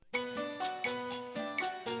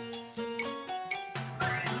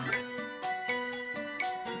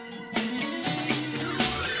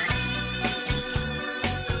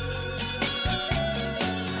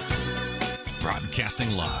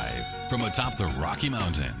Broadcasting live from atop the Rocky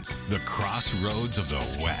Mountains, the crossroads of the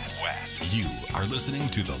West. You are listening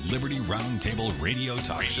to the Liberty Roundtable Radio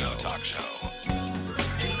Talk Show.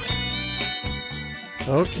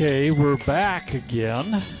 Okay, we're back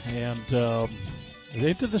again, and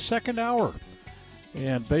into the second hour.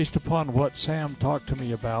 And based upon what Sam talked to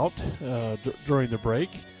me about during the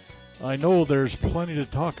break, I know there's plenty to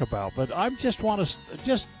talk about, but I just want to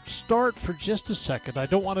just start for just a second. I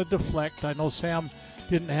don't want to deflect. I know Sam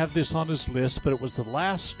didn't have this on his list, but it was the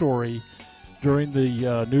last story during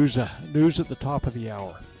the news at the top of the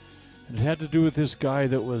hour. And it had to do with this guy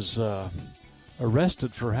that was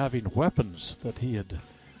arrested for having weapons that he had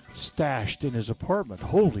stashed in his apartment.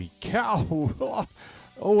 Holy cow!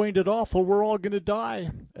 Oh, ain't it awful? We're all going to die.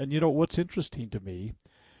 And you know what's interesting to me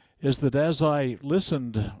is that as I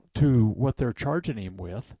listened to what they're charging him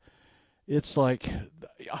with, it's like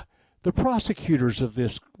the prosecutors of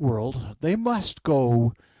this world, they must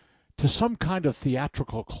go to some kind of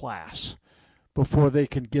theatrical class before they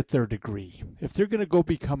can get their degree. If they're going to go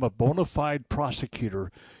become a bona fide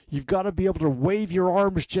prosecutor, you've got to be able to wave your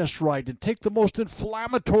arms just right and take the most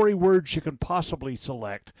inflammatory words you can possibly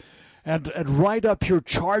select and write up your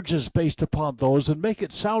charges based upon those and make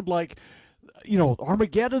it sound like, you know,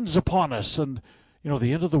 Armageddon's upon us and, you know,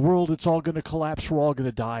 the end of the world, it's all going to collapse, we're all going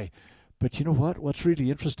to die. But you know what? What's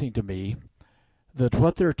really interesting to me, that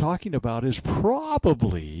what they're talking about is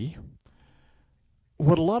probably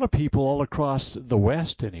what a lot of people all across the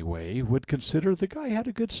West, anyway, would consider the guy had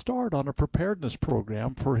a good start on a preparedness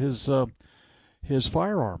program for his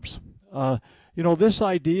firearms. You know, this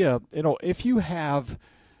idea, you know, if you have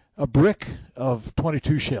a brick of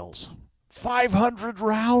 22 shells, 500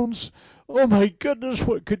 rounds, oh my goodness,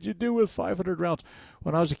 what could you do with 500 rounds?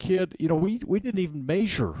 When I was a kid, you know, we didn't even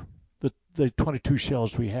measure the 22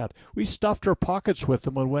 shells we had. We stuffed our pockets with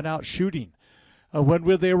them and went out shooting. When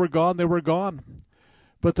they were gone, they were gone.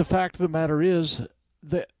 But the fact of the matter is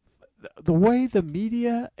that the way the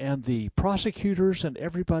media and the prosecutors and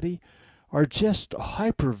everybody are just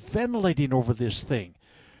hyperventilating over this thing.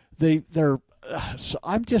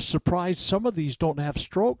 I'm just surprised some of these don't have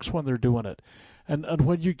strokes when they're doing it. And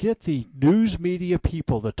when you get the news media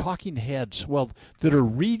people, the talking heads, well, that are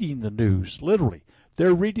reading the news, literally,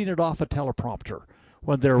 they're reading it off a teleprompter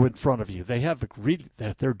when they're in front of you. They have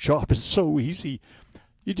their job is so easy.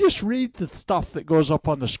 You just read the stuff that goes up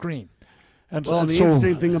on the screen. And the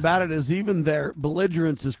interesting thing about it is even their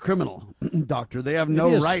belligerence is criminal, Doctor. They have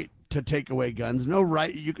no right to take away guns, no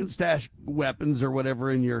right. You can stash weapons or whatever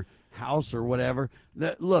in your house or whatever.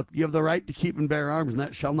 Look, you have the right to keep and bear arms, and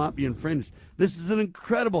that shall not be infringed. This is an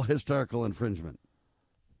incredible historical infringement.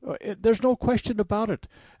 There's no question about it.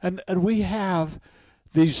 And we have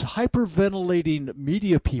these hyperventilating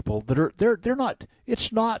media people that are they're not.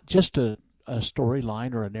 It's not just a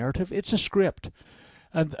storyline or a narrative. It's a script.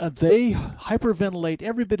 And they hyperventilate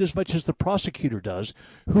every bit as much as the prosecutor does,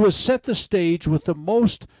 who has set the stage with the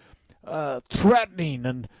most threatening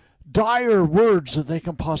and dire words that they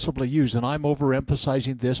can possibly use. And I'm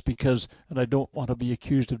overemphasizing this because, and I don't want to be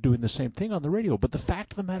accused of doing the same thing on the radio, but the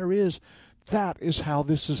fact of the matter is, that is how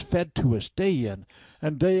this is fed to us day in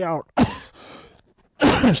and day out.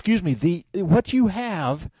 Excuse me. What you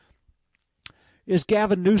have is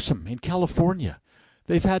Gavin Newsom in California.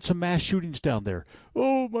 They've had some mass shootings down there.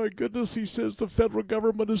 Oh, my goodness, he says the federal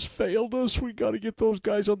government has failed us. We got to get those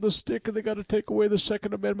guys on the stick, and they got to take away the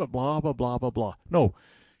Second Amendment, blah, blah, blah, blah, blah. No,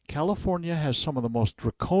 California has some of the most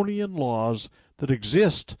draconian laws that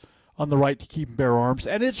exist on the right to keep and bear arms,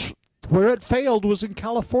 and it's where it failed was in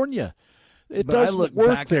California. It doesn't work there. I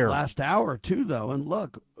look back at last hour, too, though, and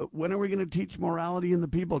look, when are we going to teach morality in the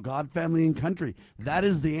people, God, family, and country? That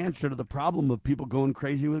is the answer to the problem of people going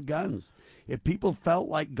crazy with guns. If people felt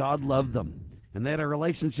like God loved them and they had a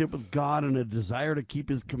relationship with God and a desire to keep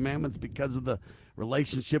his commandments because of the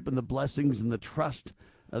relationship and the blessings and the trust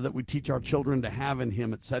that we teach our children to have in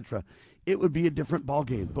him, etc., it would be a different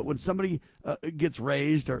ballgame. But when somebody gets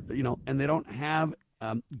raised or, you know, and they don't have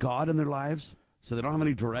God in their lives, so they don't have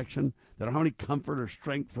any direction, they don't have any comfort or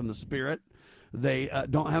strength from the Spirit, they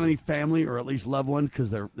don't have any family or at least loved ones because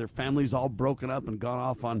their family's all broken up and gone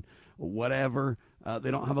off on whatever. They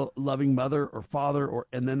don't have a loving mother or father,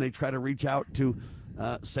 and then they try to reach out to,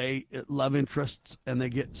 say, love interests, and they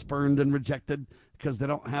get spurned and rejected because they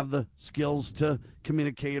don't have the skills to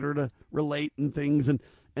communicate or to relate and things, and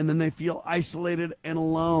then they feel isolated and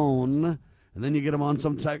alone. And then you get them on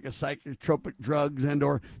some type of psychotropic drugs and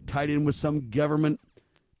or tied in with some government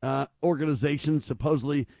organization,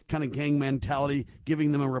 supposedly kind of gang mentality,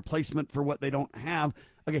 giving them a replacement for what they don't have.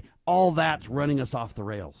 Okay, all that's running us off the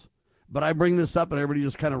rails. But I bring this up and everybody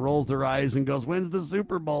just kind of rolls their eyes and goes, when's the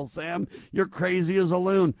Super Bowl, Sam? You're crazy as a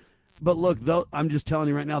loon. But look, though, I'm just telling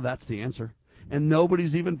you right now, that's the answer. And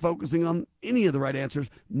nobody's even focusing on any of the right answers.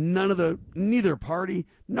 Neither party,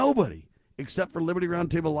 nobody, except for Liberty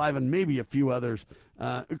Roundtable Live and maybe a few others,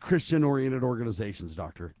 Christian-oriented organizations,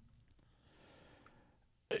 Doctor.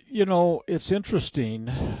 You know, it's interesting.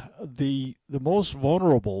 The most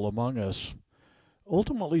vulnerable among us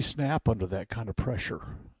ultimately snap under that kind of pressure.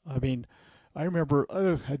 I mean, I remember, I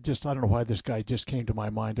don't know why this guy just came to my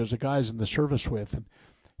mind. There's a guy I was in the service with, and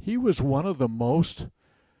he was one of the most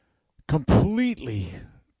completely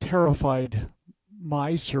terrified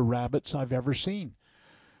mice or rabbits I've ever seen.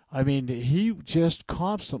 I mean, he just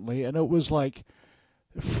constantly, and it was like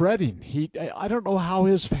fretting. I don't know how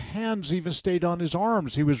his hands even stayed on his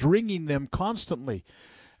arms. He was wringing them constantly.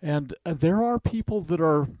 And there are people that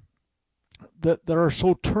are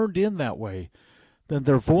so turned in that way, then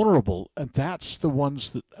they're vulnerable, and that's the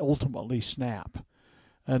ones that ultimately snap.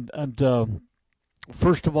 And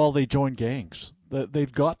first of all, they join gangs.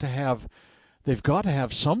 They've got to have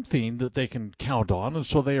something that they can count on, and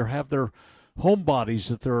so they have their homebodies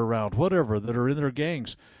that they're around, whatever, that are in their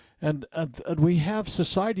gangs. And we have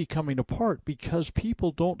society coming apart because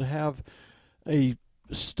people don't have a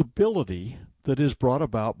stability that is brought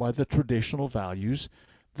about by the traditional values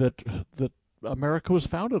that America was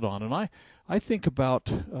founded on. And I think about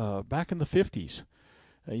back in the 50s,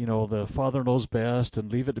 the Father Knows Best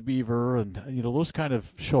and Leave It to Beaver and, those kind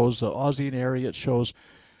of shows, Ozzie and Harriet shows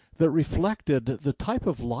that reflected the type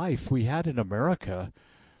of life we had in America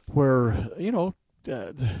where,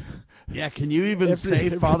 yeah, can you even say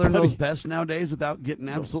Father Knows Best nowadays without getting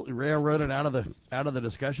absolutely railroaded out of the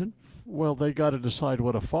discussion? Well, they got to decide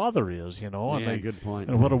what a father is, and good point.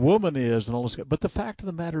 And what a woman is, and all this. But the fact of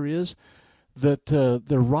the matter is that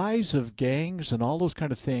the rise of gangs and all those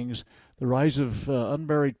kind of things, the rise of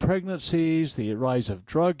unmarried pregnancies, the rise of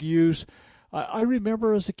drug use. I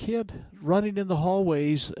remember as a kid running in the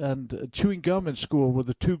hallways and chewing gum in school were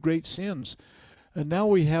the two great sins. And now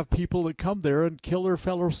we have people that come there and kill their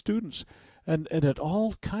fellow students. And it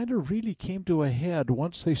all kind of really came to a head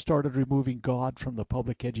once they started removing God from the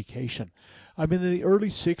public education. I mean, in the early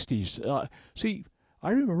 60s. I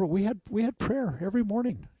remember we had prayer every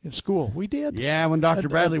morning in school. We did. Yeah, when Dr.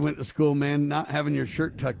 Bradley went to school, man, not having your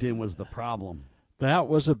shirt tucked in was the problem. That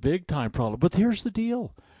was a big time problem. But here's the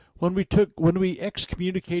deal. When we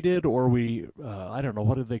excommunicated, or I don't know,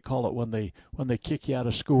 what did they call it when they kick you out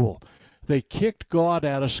of school? They kicked God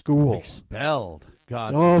out of school. Expelled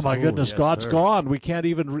God. Oh, my goodness, yes, God's sir. gone. We can't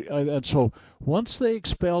even... and so once they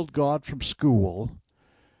expelled God from school...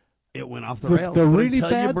 It went off the rails. The But really until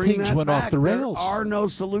you bad bring things that went back, off the rails. There are no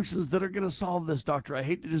solutions that are going to solve this, Doctor. I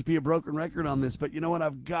hate to just be a broken record on this, but you know what?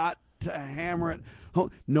 I've got to hammer it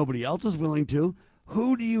home. Nobody else is willing to.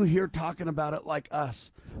 Who do you hear talking about it like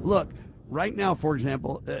us? Look, right now, for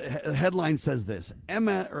example, a headline says this.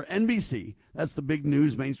 NBC, that's the big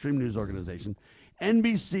news, mainstream news organization,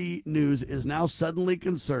 NBC News is now suddenly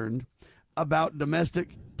concerned about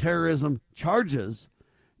domestic terrorism charges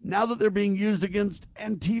now that they're being used against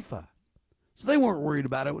Antifa. So they weren't worried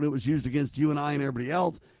about it when it was used against you and I and everybody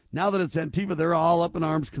else. Now that it's Antifa, they're all up in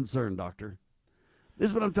arms concerned, Doctor. This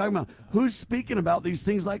is what I'm talking about. Who's speaking about these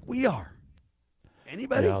things like we are?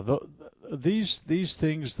 Anybody? Yeah, these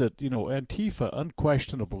things that, Antifa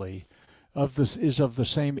unquestionably is of the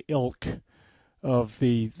same ilk of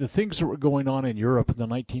the things that were going on in Europe in the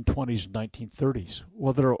 1920s and 1930s,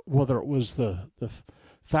 whether it was the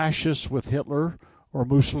fascists with Hitler or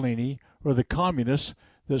Mussolini, or the communists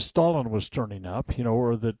that Stalin was stirring up,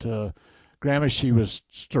 or that Gramsci was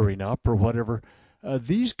stirring up, or whatever.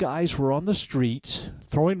 These guys were on the streets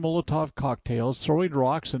throwing Molotov cocktails, throwing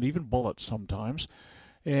rocks, and even bullets sometimes,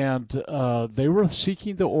 and they were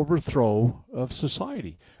seeking the overthrow of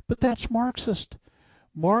society. But that's Marxist.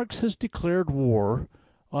 Marx has declared war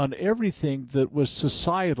on everything that was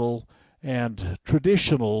societal and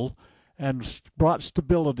traditional and brought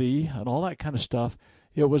stability and all that kind of stuff.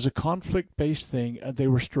 It was a conflict-based thing, and they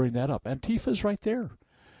were stirring that up. Antifa's right there.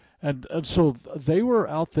 And so they were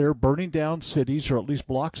out there burning down cities, or at least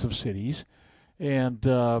blocks of cities. And,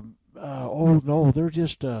 oh, no, they're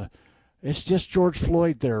just, it's just George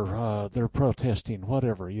Floyd they're protesting,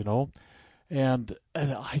 whatever, And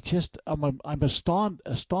I'm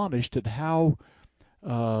astonished at how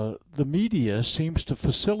the media seems to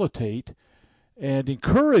facilitate and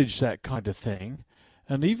encourage that kind of thing.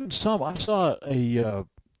 And even I saw a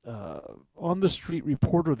on-the-street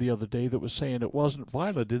reporter the other day that was saying it wasn't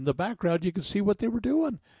violent. In the background, you can see what they were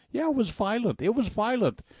doing. Yeah, it was violent. It was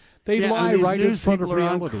violent. They lie right in front of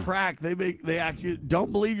reality. On crack. They actually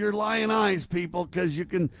don't believe your lying eyes, people, because you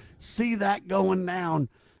can see that going down.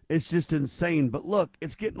 It's just insane. But look,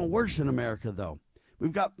 it's getting worse in America, though.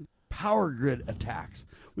 We've got power grid attacks.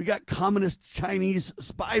 We got communist Chinese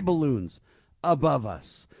spy balloons above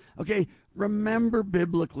us. Okay, remember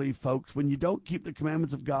biblically, folks, when you don't keep the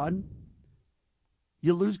commandments of God,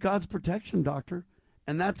 you lose God's protection, doctor.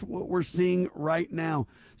 And that's what we're seeing right now.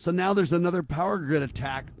 So now there's another power grid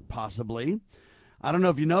attack, possibly. I don't know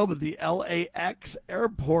if you know, but the LAX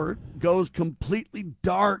airport goes completely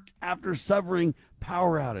dark after suffering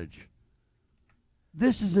power outage.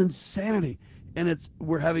 This is insanity. And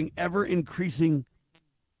we're having ever increasing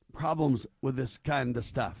problems with this kind of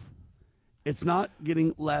stuff. It's not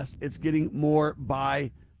getting less, it's getting more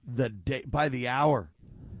by the day, by the hour.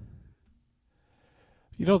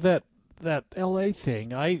 You know, that LA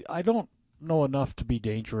thing, I don't know enough to be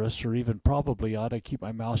dangerous, or even probably ought to keep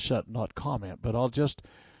my mouth shut and not comment, but I'll just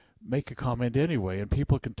make a comment anyway, and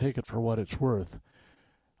people can take it for what it's worth.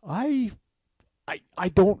 I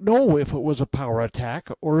don't know if it was a power attack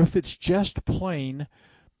or if it's just plain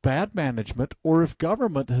bad management, or if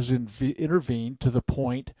government has intervened to the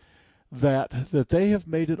point that they have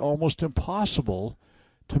made it almost impossible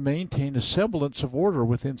to maintain a semblance of order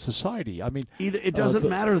within society. I mean, it doesn't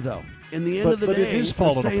matter, though. In the end of the day, it is the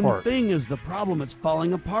falling same apart. thing is the problem. It's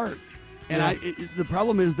falling apart. And the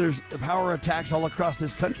problem is there's power attacks all across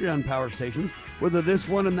this country on power stations. Whether this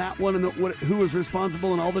one and that one and who is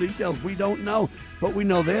responsible and all the details, we don't know. But we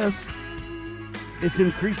know this. It's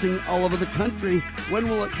increasing all over the country. When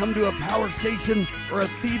will it come to a power station or a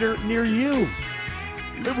theater near you?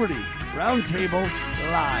 Liberty Roundtable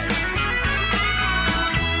Live.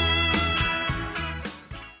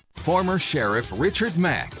 Former Sheriff Richard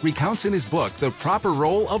Mack recounts in his book The Proper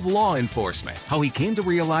Role of Law Enforcement how he came to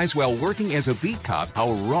realize while working as a beat cop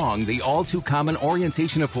how wrong the all-too-common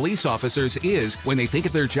orientation of police officers is when they think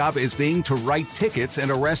of their job as being to write tickets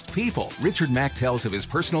and arrest people. Richard Mack tells of his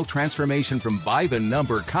personal transformation from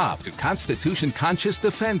by-the-number cop to Constitution-conscious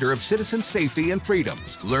defender of citizen safety and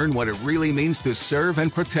freedoms. Learn what it really means to serve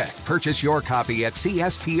and protect. Purchase your copy at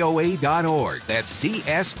CSPOA.org. That's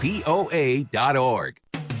CSPOA.org.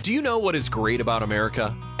 Do you know what is great about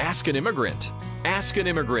America? Ask an Immigrant. Ask an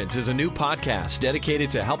Immigrant is a new podcast dedicated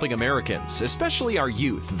to helping Americans, especially our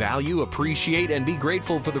youth, value, appreciate, and be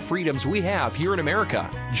grateful for the freedoms we have here in America.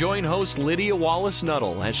 Join host Lydia Wallace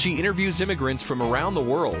Nuttall as she interviews immigrants from around the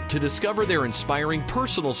world to discover their inspiring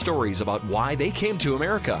personal stories about why they came to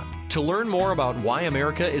America. To learn more about why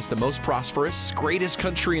America is the most prosperous, greatest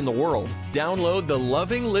country in the world, download the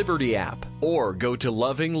Loving Liberty app or go to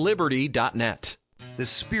lovingliberty.net. The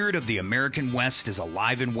spirit of the American West is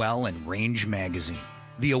alive and well in Range Magazine,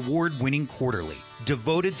 the award-winning quarterly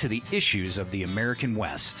devoted to the issues of the American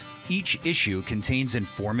West. Each issue contains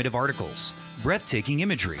informative articles, breathtaking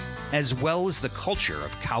imagery, as well as the culture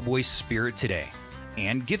of cowboy spirit today,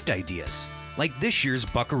 and gift ideas, like this year's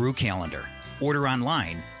Buckaroo calendar. Order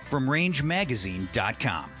online from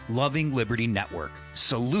rangemagazine.com. Loving Liberty Network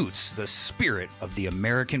salutes the spirit of the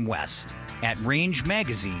American West at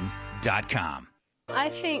rangemagazine.com. I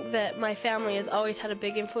think that my family has always had a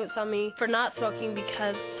big influence on me for not smoking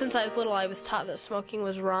because since I was little I was taught that smoking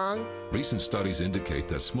was wrong. Recent studies indicate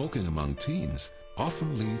that smoking among teens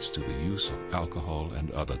often leads to the use of alcohol and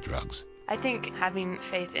other drugs. I think having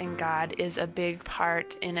faith in God is a big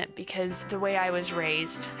part in it because the way I was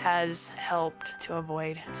raised has helped to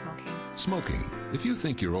avoid smoking. Smoking. If you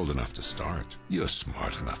think you're old enough to start, you're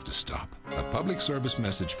smart enough to stop. A public service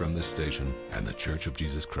message from this station and the Church of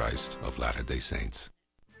Jesus Christ of Latter-day Saints.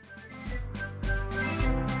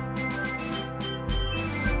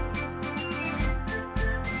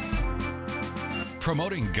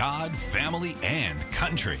 Promoting God, family, and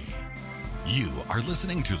country. You are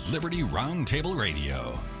listening to Liberty Roundtable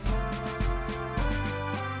Radio.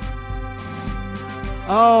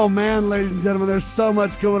 Oh, man, ladies and gentlemen, there's so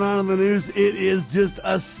much going on in the news. It is just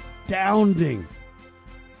astounding.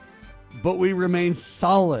 But we remain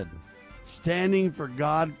solid, standing for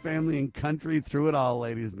God, family, and country through it all,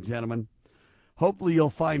 ladies and gentlemen. Hopefully you'll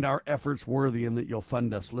find our efforts worthy and that you'll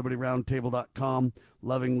fund us. LibertyRoundtable.com,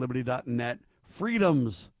 LovingLiberty.net,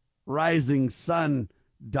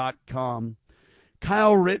 FreedomsRisingSun.com.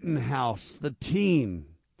 Kyle Rittenhouse, the teen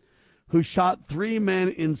who shot 3 men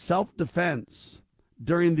in self-defense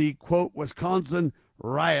during the, quote, Wisconsin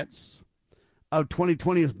riots of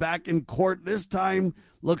 2020 is back in court. This time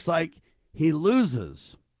looks like he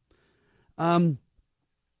loses. The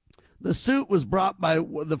The suit was brought by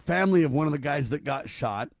the family of one of the guys that got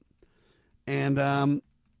shot, and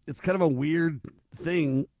it's kind of a weird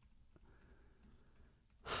thing.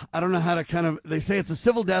 I don't know how to kind of. They say it's a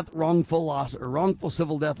civil death wrongful loss or wrongful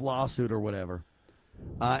civil death lawsuit or whatever.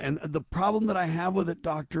 And the problem that I have with it,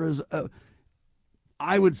 Doctor, is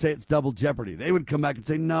I would say it's double jeopardy. They would come back and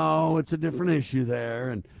say, no, it's a different issue there,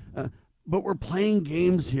 and but we're playing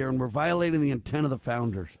games here and we're violating the intent of the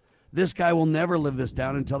founders. This guy will never live this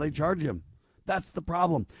down until they charge him. That's the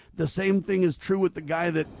problem. The same thing is true with the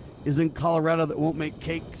guy that is in Colorado that won't make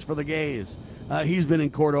cakes for the gays. He's been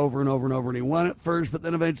in court over and over and over, and he won at first, but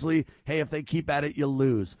then eventually, hey, if they keep at it, you'll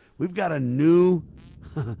lose. We've got a new,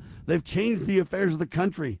 they've changed the affairs of the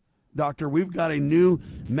country, Doctor. We've got a new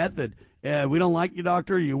method. We don't like you,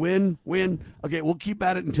 Doctor. You win. Okay, we'll keep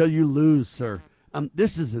at it until you lose, sir.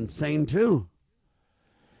 This is insane, too.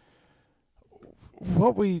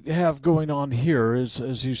 What we have going on here is,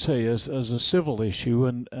 as you say, is a civil issue,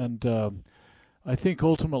 and I think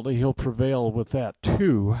ultimately he'll prevail with that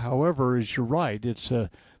too. However, as you're right, this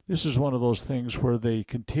is one of those things where they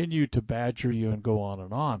continue to badger you and go on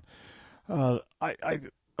and on.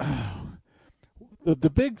 The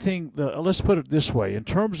big thing, let's put it this way, in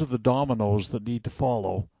terms of the dominoes that need to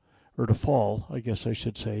follow, or to fall, I guess I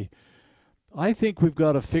should say, I think we've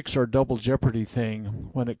got to fix our double jeopardy thing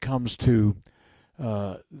when it comes to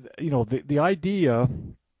the idea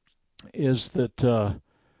is that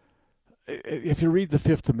if you read the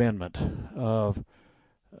Fifth Amendment,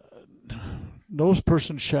 no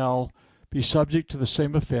person shall be subject to the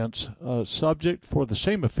same offense, subject for the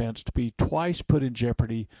same offense to be twice put in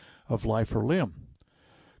jeopardy of life or limb.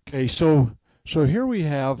 Okay, so here we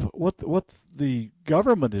have what the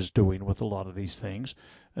government is doing with a lot of these things,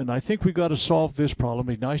 and I think we've got to solve this problem.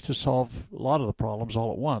 It'd be nice to solve a lot of the problems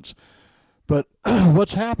all at once. But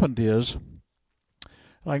what's happened is,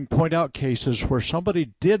 I can point out cases where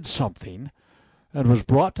somebody did something and was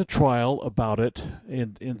brought to trial about it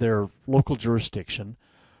in their local jurisdiction,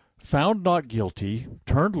 found not guilty,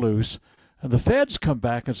 turned loose, and the feds come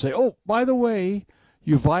back and say, oh, by the way,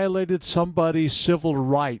 you violated somebody's civil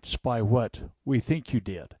rights by what we think you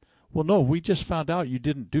did. Well, no, we just found out you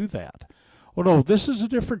didn't do that. Oh, no, this is a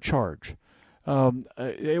different charge.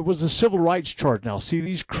 It was a civil rights charge. Now, see,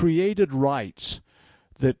 these created rights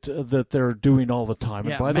that they're doing all the time.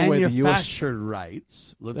 Yeah, and by the way, the manufactured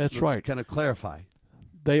rights. Let's right. Kind of clarify.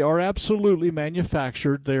 They are absolutely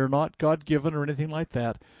manufactured. They are not God-given or anything like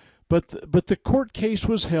that. But the court case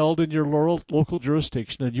was held in your local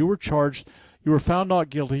jurisdiction, and you were charged. You were found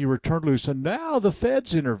not guilty. You were turned loose, and now the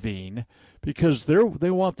feds intervene because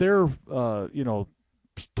they want their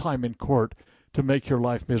time in court to make your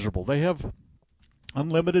life miserable. They have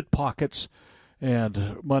unlimited pockets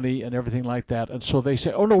and money and everything like that, and so they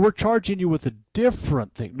say, oh no, we're charging you with a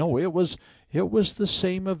different thing. No, it was the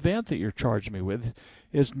same event that you're charging me with.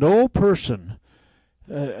 Is no person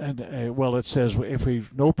it says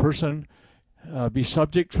if no person be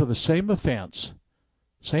subject for the same offense.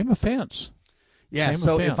 Yeah,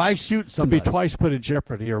 so if I shoot somebody, to be twice put in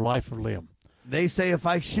jeopardy or life or limb. They say if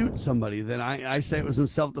I shoot somebody, then I say it was in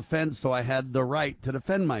self-defense, so I had the right to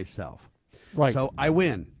defend myself. Right. So I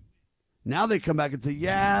win. Now they come back and say,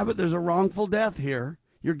 yeah, but there's a wrongful death here.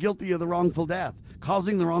 You're guilty of the wrongful death,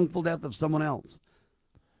 causing the wrongful death of someone else.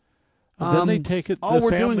 Then they take it. All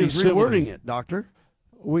we're doing is rewording it, Doctor.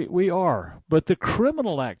 We are. But the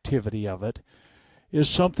criminal activity of it is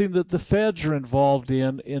something that the feds are involved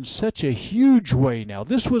in such a huge way now.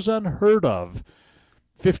 This was unheard of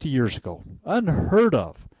 50 years ago. Unheard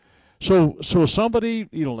of. So somebody,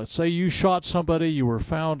 let's say you shot somebody, you were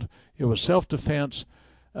found, it was self-defense,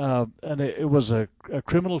 and it was a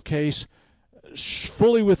criminal case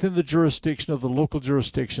fully within the jurisdiction of the local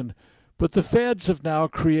jurisdiction, but the feds have now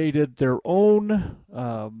created their own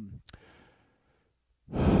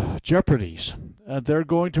jeopardies, and they're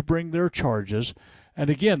going to bring their charges. And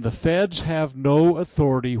again, the feds have no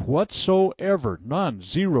authority whatsoever, none,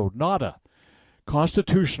 zero, nada,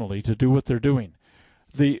 constitutionally to do what they're doing.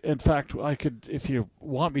 In fact, I could, if you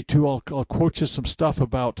want me to, I'll quote you some stuff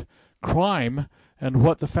about crime and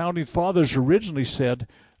what the founding fathers originally said.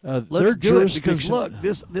 Let's do it, because look,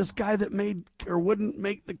 this guy that made or wouldn't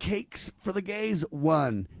make the cakes for the gays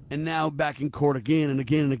won, and now back in court again and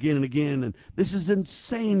again and again and again. And this is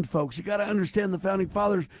insane, folks. You got to understand the founding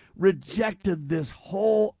fathers rejected this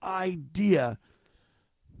whole idea.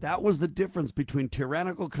 That was the difference between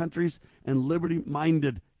tyrannical countries and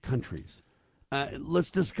liberty-minded countries.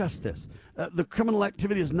 Let's discuss this. The criminal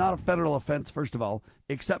activity is not a federal offense, first of all,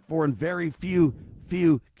 except for in very few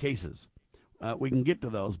cases. We can get to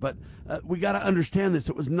those, but we got to understand this.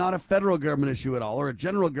 It was not a federal government issue at all, or a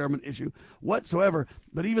general government issue whatsoever.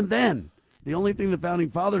 But even then, the only thing the Founding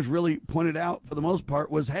Fathers really pointed out for the most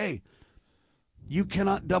part was, hey, you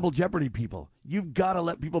cannot double jeopardy people. You've got to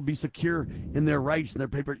let people be secure in their rights and their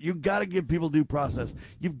paper. You've got to give people due process.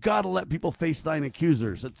 You've got to let people face thine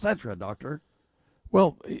accusers, etc., Doctor.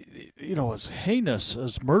 Well, as heinous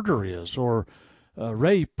as murder is, or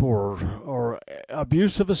rape, or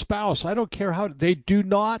abuse of a spouse, I don't care how, they do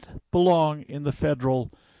not belong in the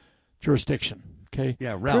federal jurisdiction. Okay.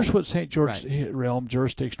 Yeah, realm. Here's what St. George Right. realm,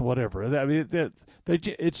 jurisdiction, whatever. I mean,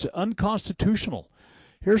 it's unconstitutional.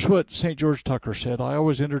 Here's what St. George Tucker said. I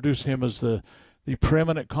always introduce him as the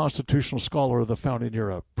preeminent constitutional scholar of the founding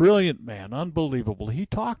era. Brilliant man, unbelievable. He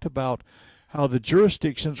talked about how the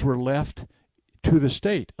jurisdictions were left to the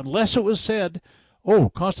state, unless it was said, oh,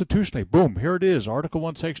 constitutionally, boom, here it is, Article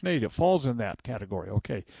 1, Section 8, it falls in that category.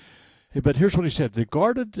 Okay. But here's what he said. The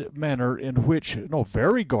guarded manner in which,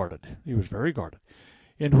 very guarded, he was very guarded,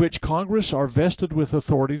 in which Congress are vested with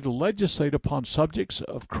authority to legislate upon subjects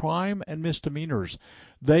of crime and misdemeanors.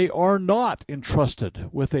 They are not entrusted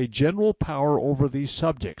with a general power over these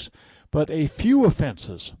subjects, but a few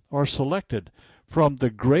offenses are selected from the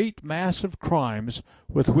great mass of crimes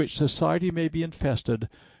with which society may be infested,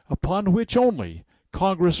 upon which only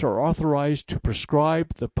Congress are authorized to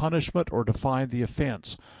prescribe the punishment or define the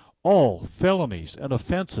offense. All felonies and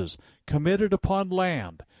offenses committed upon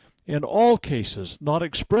land, in all cases not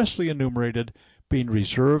expressly enumerated, being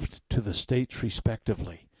reserved to the states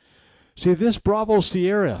respectively. See, this Bravo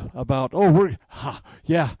Sierra about, I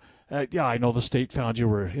know the state found you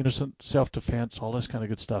were innocent, self-defense, all this kind of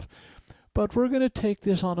good stuff. But we're going to take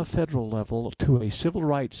this on a federal level to a civil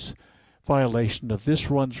rights violation of this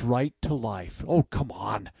one's right to life. Oh, come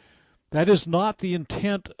on. That is not the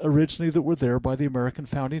intent originally that were there by the American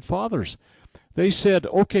Founding Fathers. They said,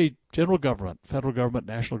 okay, general government, federal government,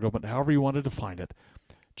 national government, however you want to define it,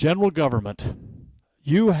 general government,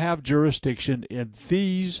 you have jurisdiction in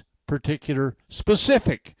these particular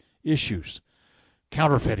specific issues.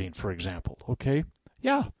 Counterfeiting, for example, okay?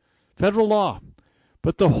 Yeah, federal law.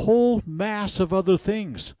 But the whole mass of other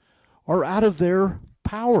things are out of their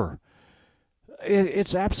power.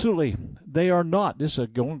 It's absolutely, they are not, this is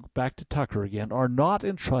going back to Tucker again, are not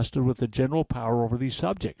entrusted with the general power over these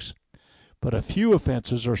subjects. But a few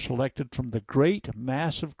offenses are selected from the great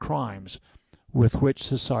mass of crimes with which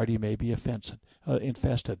society may be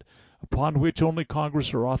infested, upon which only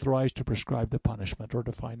Congress are authorized to prescribe the punishment or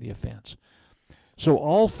define the offense. So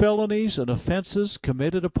all felonies and offenses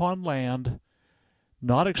committed upon land,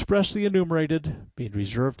 not expressly enumerated, being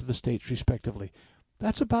reserved to the states respectively.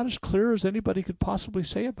 That's about as clear as anybody could possibly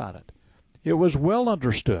say about it. It was well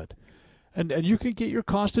understood. And you can get your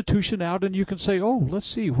Constitution out and you can say, oh, let's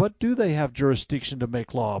see, what do they have jurisdiction to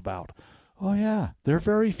make law about? Oh, yeah, they're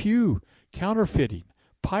very few. Counterfeiting,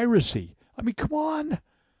 piracy. I mean, come on.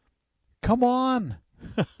 Come on.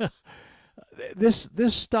 This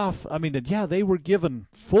stuff, I mean, yeah, they were given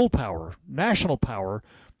full power, national power,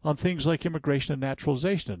 on things like immigration and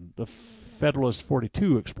naturalization. The Federalist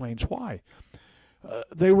 42 explains why.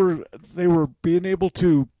 They were being able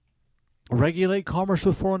to regulate commerce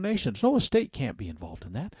with foreign nations. No, a state can't be involved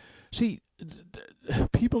in that. See,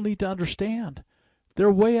 people need to understand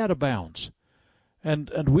they're way out of bounds.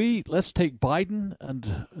 And let's take Biden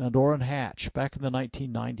and Orrin Hatch back in the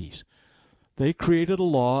 1990s. They created a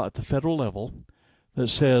law at the federal level that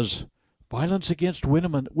says Violence Against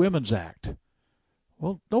Women's Act.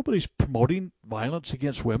 Well, nobody's promoting violence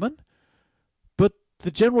against women, but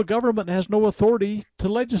the general government has no authority to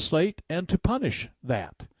legislate and to punish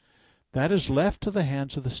that. That is left to the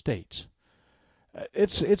hands of the states.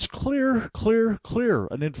 It's clear, clear, clear.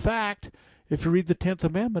 And in fact, if you read the 10th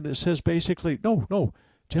Amendment, it says basically, no,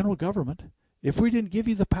 general government, if we didn't give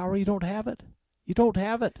you the power, you don't have it. You don't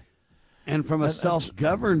have it. And from a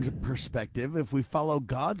self-governed perspective, if we follow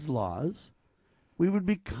God's laws, we would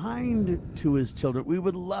be kind to his children. We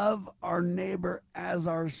would love our neighbor as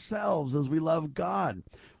ourselves, as we love God,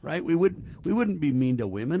 right? We wouldn't be mean to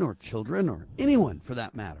women or children or anyone for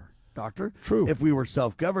that matter, Doctor. True. If we were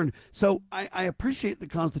self-governed. So I appreciate the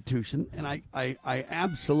Constitution, and I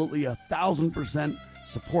absolutely 1,000%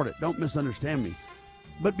 support it. Don't misunderstand me.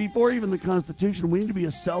 But before even the Constitution, we need to be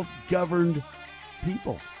a self-governed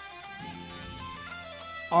people.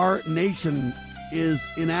 Our nation is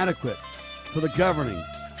inadequate for the governing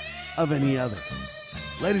of any other.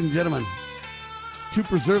 Ladies and gentlemen, To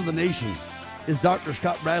Preserve the Nation is Dr.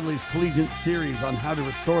 Scott Bradley's collegiate series on how to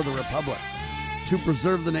restore the republic. To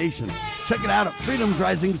Preserve the Nation. Check it out at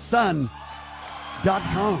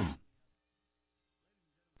freedomsrisingsun.com.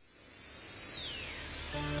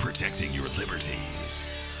 protecting your liberties.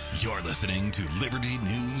 You're listening to Liberty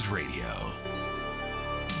News Radio.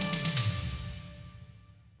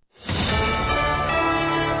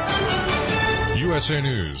 USA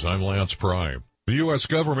News, I'm Lance Pry. The U.S.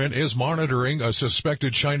 government is monitoring a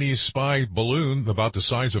suspected Chinese spy balloon about the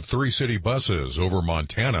size of 3 city buses over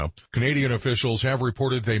Montana. Canadian officials have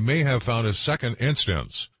reported they may have found a second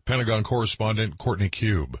instance. Pentagon correspondent Courtney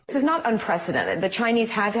Cube. This is not unprecedented. The Chinese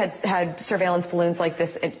have had surveillance balloons like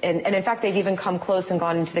this, and in fact, they've even come close and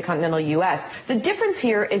gone into the continental U.S. The difference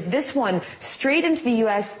here is this one straight into the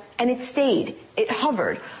U.S., and it stayed. It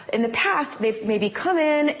hovered. In the past, they've maybe come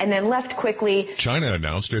in and then left quickly. China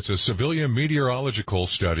announced it's a civilian meteorological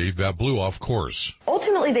study that blew off course.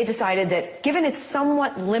 Ultimately, they decided that given its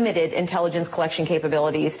somewhat limited intelligence collection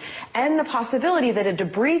capabilities and the possibility that a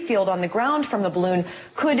debris field on the ground from the balloon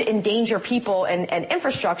could endanger people and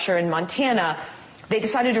infrastructure in Montana, they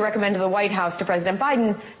decided to recommend to the White House, to President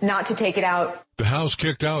Biden, not to take it out. The House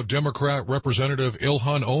kicked out Democrat Representative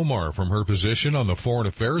Ilhan Omar from her position on the Foreign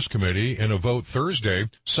Affairs Committee in a vote Thursday,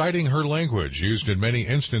 citing her language used in many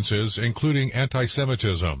instances, including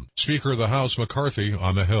anti-Semitism. Speaker of the House McCarthy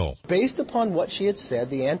on the Hill. Based upon what she had said,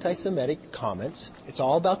 the anti-Semitic comments, it's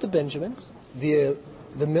all about the Benjamins.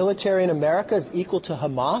 The military in America is equal to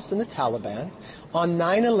Hamas and the Taliban. On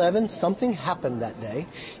 9/11, something happened that day.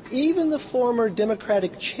 Even the former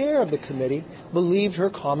Democratic chair of the committee believed her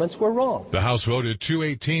comments were wrong. The House voted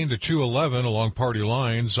 218 to 211 along party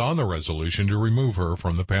lines on the resolution to remove her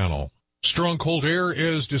from the panel. Strong cold air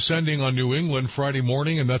is descending on New England Friday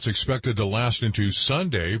morning, and that's expected to last into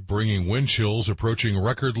Sunday, bringing wind chills approaching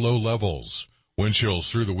record low levels. Wind chills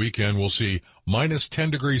through the weekend will see minus 10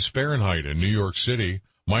 degrees Fahrenheit in New York City,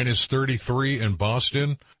 minus 33 in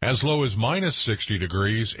Boston, as low as minus 60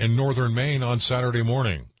 degrees in northern Maine on Saturday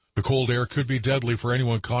morning. The cold air could be deadly for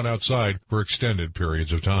anyone caught outside for extended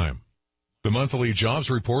periods of time. The monthly jobs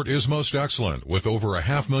report is most excellent, with over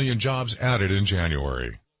 500,000 jobs added in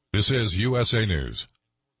January. This is USA News.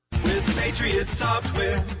 With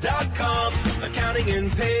PatriotSoftware.com, accounting and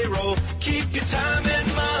payroll, keep your time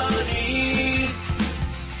and money.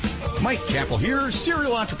 Mike Capel here,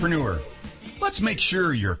 serial entrepreneur. Let's make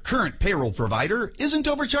sure your current payroll provider isn't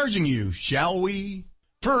overcharging you, shall we?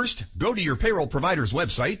 First, go to your payroll provider's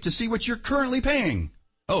website to see what you're currently paying.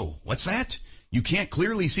 Oh, what's that? You can't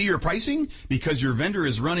clearly see your pricing because your vendor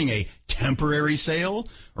is running a temporary sale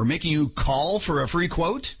or making you call for a free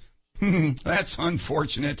quote? That's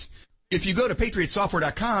unfortunate. If you go to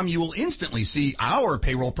PatriotSoftware.com, you will instantly see our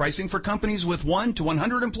payroll pricing for companies with 1 to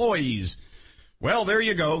 100 employees. Well, there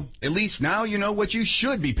you go. At least now you know what you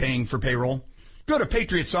should be paying for payroll. Go to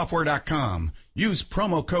PatriotSoftware.com. Use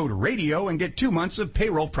promo code RADIO and get 2 months of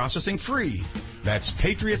payroll processing free. That's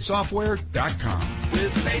PatriotSoftware.com.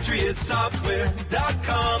 With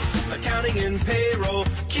PatriotSoftware.com, accounting and payroll,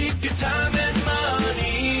 keep your time and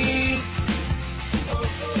money.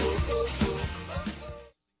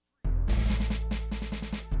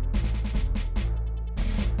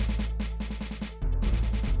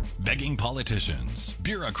 Begging politicians,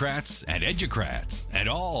 bureaucrats, and educrats, and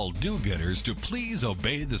all do-gooders to please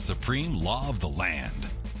obey the supreme law of the land,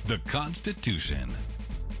 the Constitution.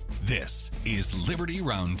 This is Liberty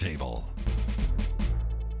Roundtable.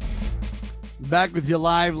 Back with you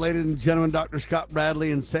live, ladies and gentlemen. Dr. Scott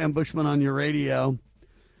Bradley and Sam Bushman on your radio.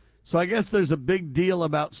 So I guess there's a big deal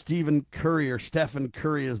about Stephen Curry, or Stephen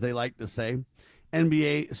Curry as they like to say,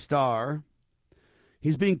 NBA star.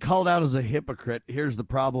 He's being called out as a hypocrite. Here's the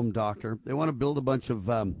problem, doctor. They want to build a bunch of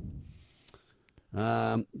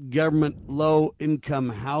government low-income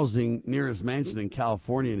housing near his mansion in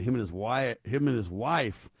California, and him and his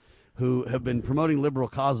wife, who have been promoting liberal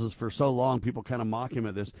causes for so long, people kind of mock him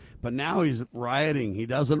at this. But now he's rioting. He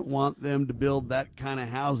doesn't want them to build that kind of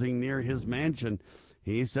housing near his mansion.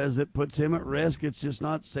 He says it puts him at risk. It's just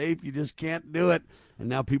not safe. You just can't do it. And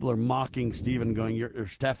now people are mocking Stephen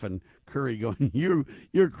Curry, going,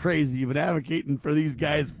 you're crazy. You've been advocating for these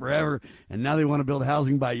guys forever, and now they want to build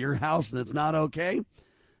housing by your house, and it's not okay.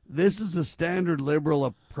 This is a standard liberal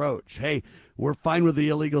approach. Hey, we're fine with the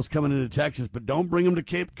illegals coming into Texas, but don't bring them to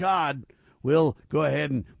Cape Cod. We'll go ahead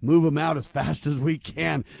and move them out as fast as we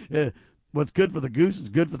can. What's good for the goose is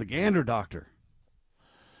good for the gander, doctor.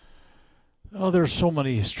 Oh, there's so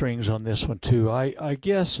many strings on this one, too. I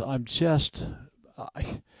guess I'm just...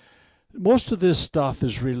 most of this stuff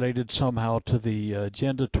is related somehow to the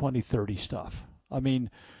Agenda 2030 stuff. I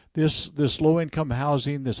mean, this low-income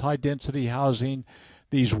housing, this high-density housing,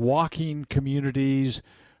 these walking communities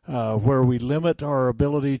where we limit our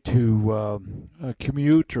ability to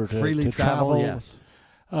commute or to freely travel. Yes.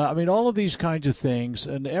 I mean, all of these kinds of things,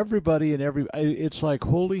 and everybody and it's like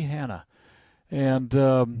holy Hannah. And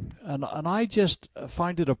I just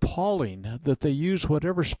find it appalling that they use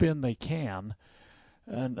whatever spin they can.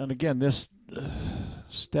 And again, this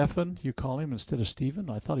Stephen, you call him instead of Stephen?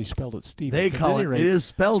 I thought he spelled it Stephen. They call it is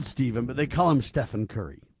spelled Stephen, but they call him Stephen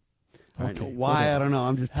Curry. Okay. Why? Whatever. I don't know.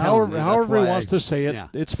 I'm just telling you. However he wants to say it, yeah.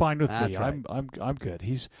 it's fine with me. Right. I'm good.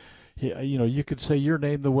 You could say your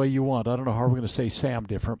name the way you want. I don't know how we're going to say Sam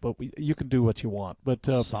different, but you can do what you want. But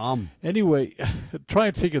Sam. Anyway, try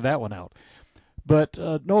and figure that one out. But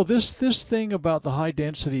no, this thing about the high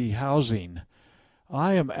density housing,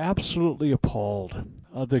 I am absolutely appalled.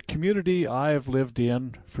 The community I have lived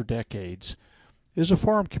in for decades is a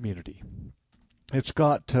farm community. It's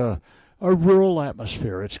got a rural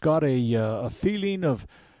atmosphere. It's got a feeling of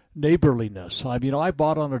neighborliness. I mean, I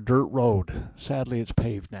bought on a dirt road. Sadly, it's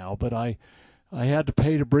paved now, but I had to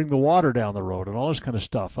pay to bring the water down the road and all this kind of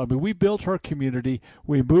stuff. I mean, we built our community.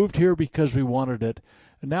 We moved here because we wanted it.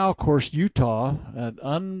 And now, of course, Utah,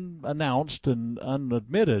 unannounced and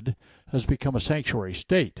unadmitted, has become a sanctuary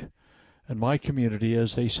state. And my community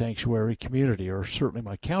is a sanctuary community, or certainly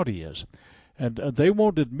my county is. And they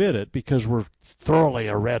won't admit it because we're thoroughly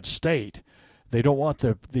a red state. They don't want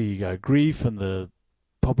the grief and the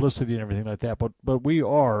publicity and everything like that. But we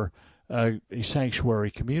are a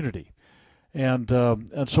sanctuary community. And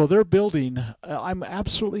so they're building. I'm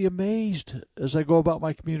absolutely amazed as I go about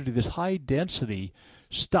my community, this high density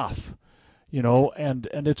stuff, and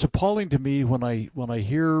it's appalling to me when I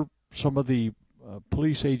hear some of the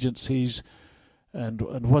police agencies and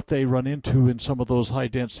what they run into in some of those high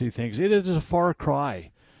density things. It is a far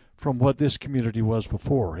cry from what this community was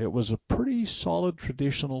before. It was a pretty solid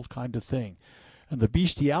traditional kind of thing, and the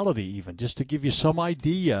bestiality, even just to give you some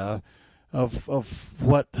idea of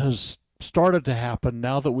what has started to happen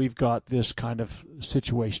now that we've got this kind of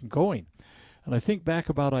situation going. And I think back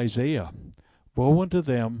about Isaiah, woe unto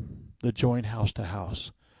them that join house to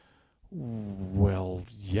house. Well,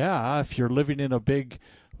 yeah, if you're living in a big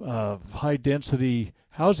high-density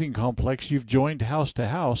housing complex, you've joined house to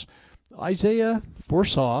house. Isaiah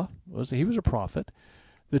foresaw, he was a prophet,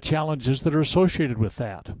 the challenges that are associated with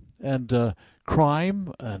that. And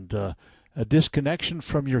crime and a disconnection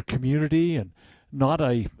from your community and not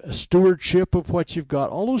a stewardship of what you've got.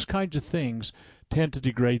 All those kinds of things tend to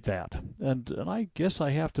degrade that. And I guess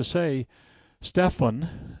I have to say,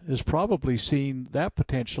 Stefan is probably seeing that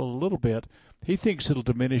potential a little bit. He thinks it'll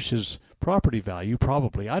diminish his property value,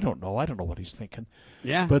 probably. I don't know what he's thinking.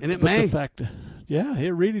 Yeah, but and it may.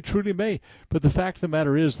 It really, truly may. But the fact of the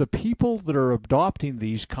matter is the people that are adopting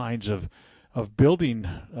these kinds of building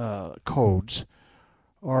codes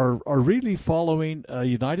are really following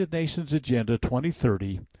United Nations Agenda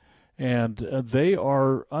 2030, and they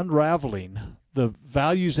are unraveling the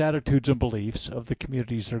values, attitudes, and beliefs of the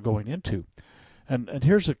communities they're going into. And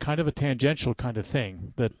here's a kind of a tangential kind of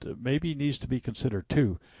thing that maybe needs to be considered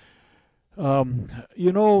too.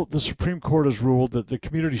 The Supreme Court has ruled that the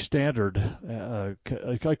community standard, a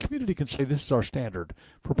community can say this is our standard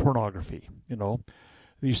for pornography,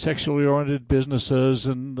 these sexually oriented businesses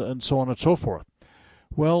and so on and so forth.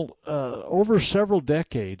 Well, over several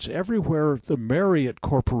decades, everywhere the Marriott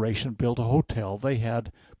Corporation built a hotel, they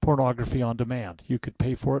had pornography on demand. You could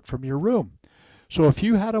pay for it from your room. So if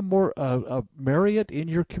you had a Marriott in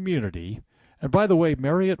your community, and by the way,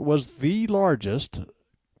 Marriott was the largest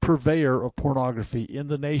purveyor of pornography in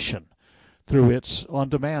the nation through its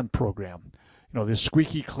on-demand program. This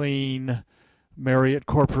squeaky clean Marriott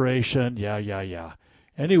Corporation, yeah.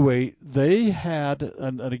 Anyway, they had,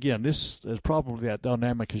 and again, this is probably that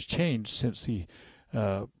dynamic has changed since the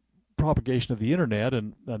propagation of the internet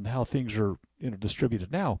and how things are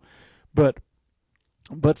distributed now. But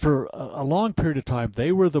for a long period of time,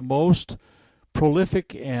 they were the most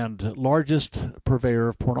prolific and largest purveyor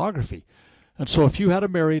of pornography. And so if you had a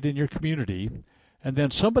Marriott in your community, and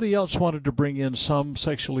then somebody else wanted to bring in some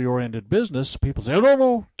sexually oriented business, people say, oh,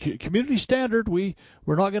 no, community standard, we're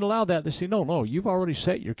not going to allow that. They say, no, you've already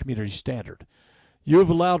set your community standard. You have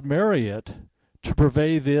allowed Marriott to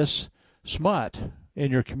purvey this smut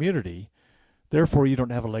in your community. Therefore, you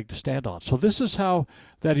don't have a leg to stand on. So this is how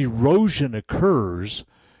that erosion occurs.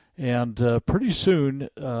 And pretty soon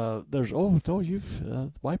there's,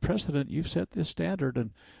 why President, you've set this standard.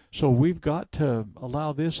 And so we've got to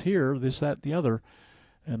allow this here, this, that, the other.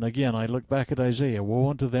 And again, I look back at Isaiah, woe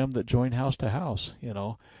unto them that join house to house,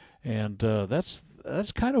 And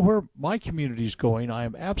that's kind of where my community's going. I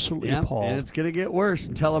am absolutely appalled. And it's going to get worse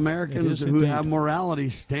until Americans who have morality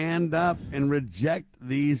stand up and reject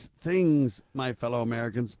these things, my fellow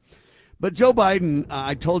Americans. But Joe Biden,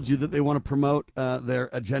 I told you that they want to promote their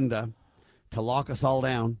agenda to lock us all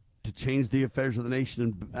down, to change the affairs of the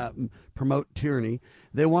nation and promote tyranny.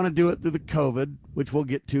 They want to do it through the COVID, which we'll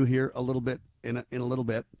get to here a little bit in a little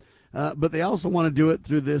bit. But they also want to do it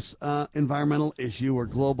through this environmental issue or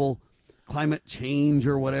global climate change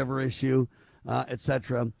or whatever issue,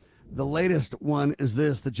 etc. The latest one is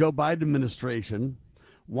this. The Joe Biden administration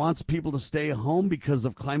wants people to stay home because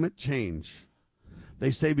of climate change. They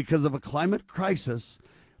say because of a climate crisis,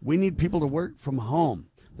 we need people to work from home.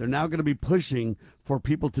 They're now going to be pushing for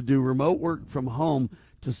people to do remote work from home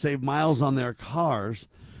to save miles on their cars.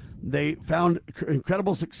 They found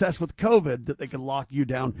incredible success with COVID that they could lock you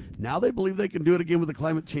down. Now they believe they can do it again with the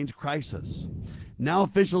climate change crisis. Now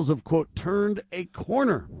officials have, quote, turned a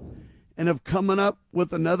corner and have come up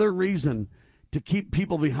with another reason to keep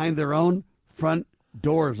people behind their own front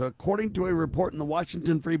doors. According to a report in the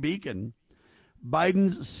Washington Free Beacon,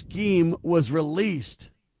 Biden's scheme was released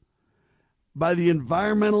by the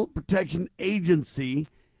Environmental Protection Agency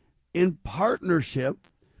in partnership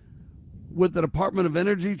with the Department of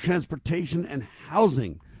Energy, Transportation, and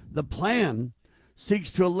Housing. The plan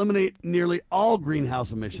seeks to eliminate nearly all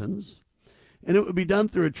greenhouse emissions, and it would be done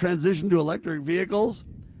through a transition to electric vehicles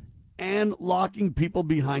and locking people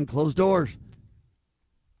behind closed doors.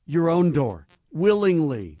 Your own door,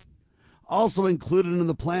 willingly. Also included in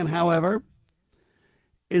the plan, however,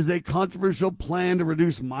 is a controversial plan to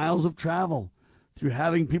reduce miles of travel through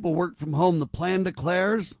having people work from home. The plan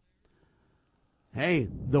declares, hey,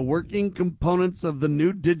 the working components of the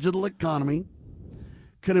new digital economy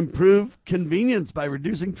can improve convenience by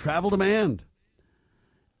reducing travel demand.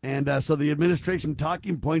 And so the administration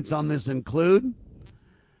talking points on this include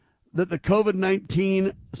that the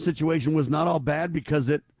COVID-19 situation was not all bad because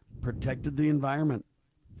it protected the environment.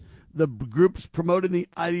 The groups promoting the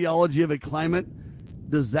ideology of a climate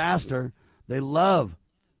disaster, they love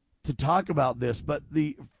to talk about this, but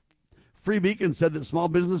the Free Beacon said that small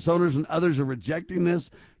business owners and others are rejecting this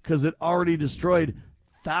because it already destroyed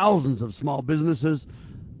thousands of small businesses,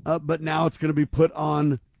 but now it's going to be put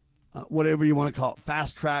on whatever you want to call it,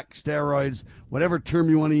 fast track, steroids, whatever term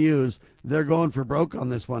you want to use. They're going for broke on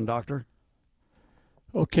this one, Doctor.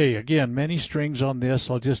 Okay, again, many strings on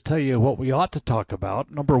this. I'll just tell you what we ought to talk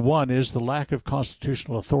about. Number one is the lack of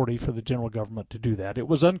constitutional authority for the general government to do that. It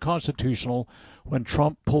was unconstitutional when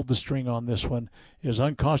Trump pulled the string on this one. It was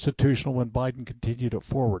unconstitutional when Biden continued it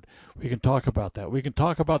forward. We can talk about that. We can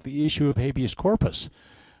talk about the issue of habeas corpus,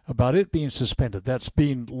 about it being suspended. That's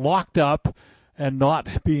being locked up and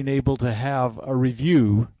not being able to have a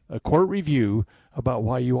review, a court review, about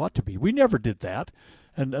why you ought to be. We never did that.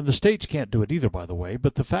 And the states can't do it either, by the way.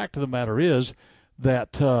 But the fact of the matter is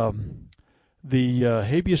that the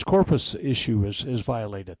habeas corpus issue is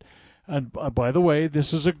violated. And by the way,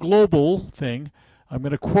 this is a global thing. I'm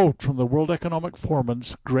going to quote from the World Economic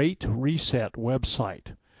Forum's Great Reset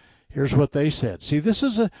website. Here's what they said. See, this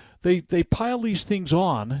is they pile these things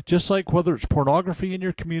on, just like whether it's pornography in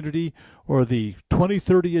your community or the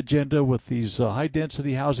 2030 agenda with these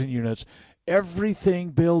high-density housing units. Everything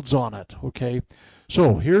builds on it, okay?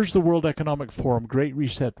 So here's the World Economic Forum Great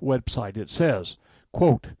Reset website. It says,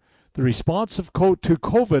 quote, the response to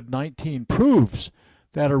COVID-19 proves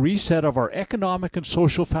that a reset of our economic and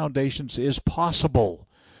social foundations is possible.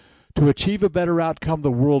 To achieve a better outcome, the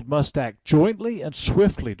world must act jointly and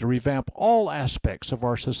swiftly to revamp all aspects of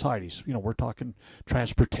our societies. You know, we're talking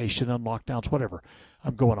transportation and lockdowns, whatever.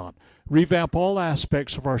 I'm going on. Revamp all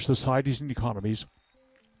aspects of our societies and economies,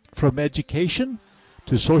 from education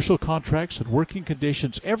to social contracts and working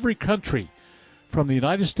conditions. Every country, from the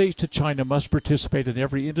United States to China, must participate in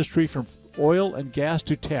every industry, from oil and gas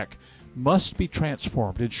to tech, must be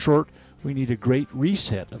transformed. In short, we need a great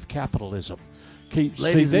reset of capitalism. Okay,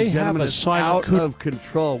 ladies they and gentlemen, have a it's silent out coup. of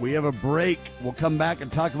control. We have a break. We'll come back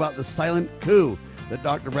and talk about the silent coup that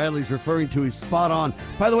Dr. Bradley's referring to. He's spot on.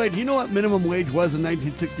 By the way, do you know what minimum wage was in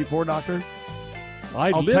 1964, Doctor?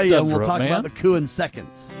 I'll tell you, and we'll talk about the coup in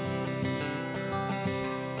seconds.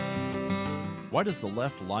 Why does the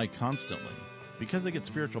left lie constantly? Because they get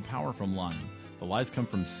spiritual power from lying. The lies come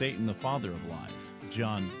from Satan, the father of lies.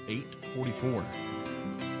 John 8:44.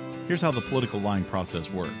 Here's how the political lying process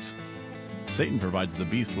works. Satan provides the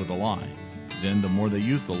beast with a lie. Then the more they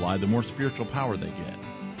use the lie, the more spiritual power they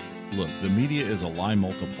get. Look, the media is a lie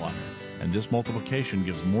multiplier, and this multiplication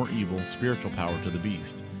gives more evil spiritual power to the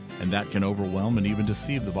beast, and that can overwhelm and even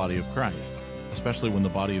deceive the body of Christ, especially when the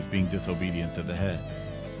body is being disobedient to the head.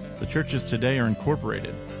 The churches today are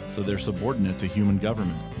incorporated, so they're subordinate to human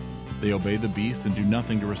government. They obey the beast and do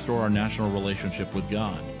nothing to restore our national relationship with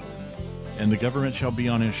God. And the government shall be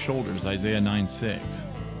on his shoulders, Isaiah 9:6.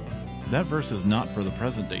 That verse is not for the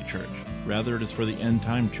present-day church. Rather, it is for the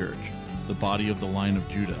end-time church, the body of the line of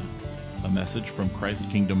Judah. A message from Christ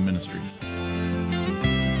Kingdom Ministries.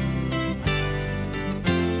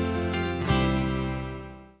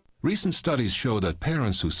 Recent studies show that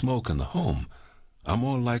parents who smoke in the home are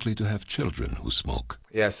more likely to have children who smoke.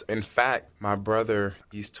 Yes, in fact, my brother,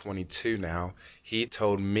 he's 22 now. He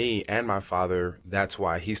told me and my father that's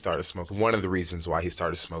why he started smoking. One of the reasons why he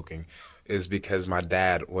started smoking is because my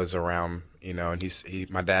dad was around, and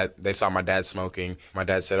they saw my dad smoking. My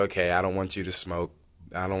dad said, "Okay, I don't want you to smoke.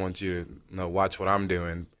 I don't want you to watch what I'm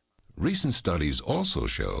doing." Recent studies also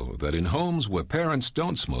show that in homes where parents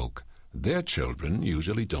don't smoke, their children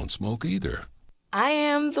usually don't smoke either. I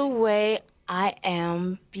am the way I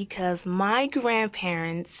am because my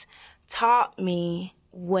grandparents taught me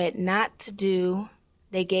what not to do.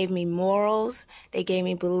 They gave me morals. They gave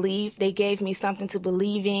me belief. They gave me something to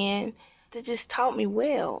believe in. They just taught me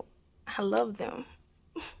well. I love them.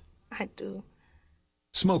 I do.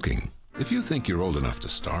 Smoking. If you think you're old enough to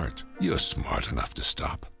start, you're smart enough to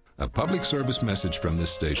stop. A public service message from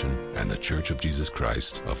this station and the Church of Jesus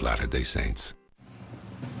Christ of Latter-day Saints.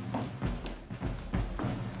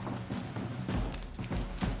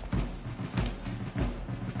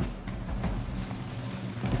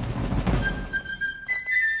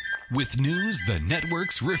 With news the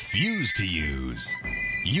networks refuse to use.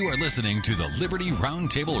 You are listening to the Liberty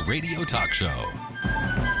Roundtable Radio Talk Show.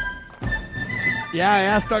 Yeah, I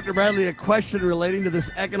asked Dr. Bradley a question relating to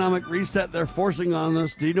this economic reset they're forcing on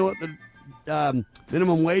us. Do you know what the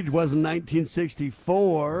minimum wage was in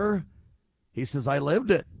 1964? He says, I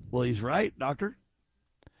lived it. Well, he's right, Doctor.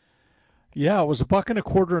 Yeah, it was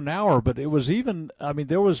 $1.25 an hour, but it was even,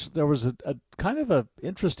 there was a kind of a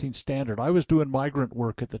interesting standard. I was doing migrant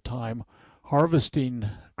work at the time, harvesting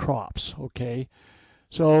crops, okay?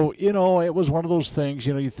 So, it was one of those things,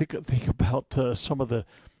 you think about some of the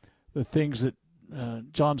things that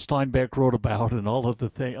John Steinbeck wrote about and all of the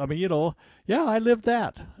things. I lived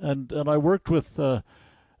that. And I worked with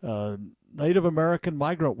Native American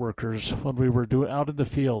migrant workers when we were out in the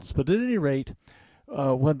fields. But at any rate,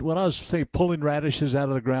 when I was, say, pulling radishes out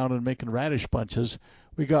of the ground and making radish bunches,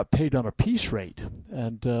 we got paid on a piece rate.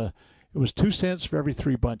 And it was 2 cents for every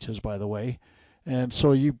 3 bunches, by the way. And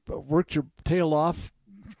so you worked your tail off,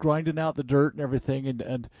 grinding out the dirt and everything.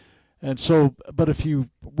 And so, but if you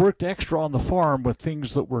worked extra on the farm with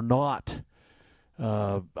things that were not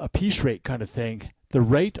a piece rate kind of thing,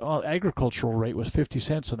 the agricultural rate was 50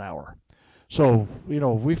 cents an hour. So,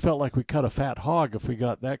 we felt like we cut a fat hog if we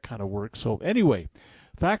got that kind of work. So anyway,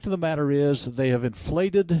 fact of the matter is they have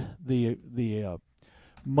inflated the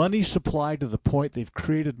money supply to the point they've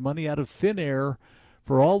created money out of thin air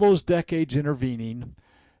for all those decades intervening.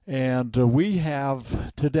 And we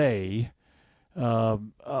have today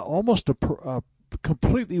almost a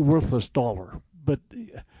completely worthless dollar. But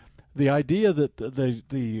the idea that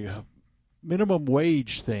the minimum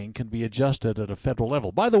wage thing can be adjusted at a federal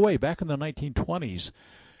level. By the way, back in the 1920s,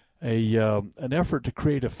 an effort to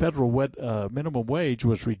create a federal minimum wage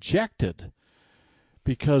was rejected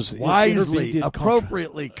because wisely,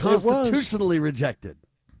 appropriately, constitutionally rejected.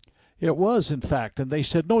 It was, in fact, and they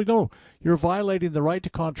said, no, you're violating the right to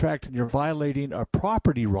contract and you're violating a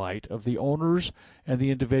property right of the owners and the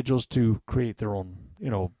individuals to create their own,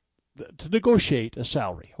 to negotiate a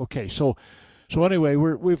salary. Okay, so anyway,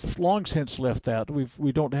 we've long since left that.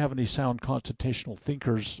 We don't have any sound constitutional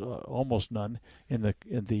thinkers, almost none, in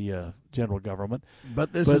the general government.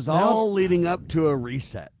 But this is all leading up to a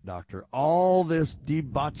reset, Doctor. All this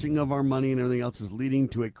debauching of our money and everything else is leading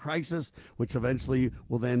to a crisis, which eventually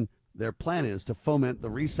will then, their plan is to foment the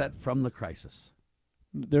reset from the crisis.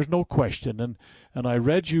 There's no question. And I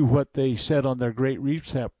read you what they said on their Great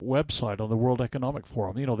Reset website on the World Economic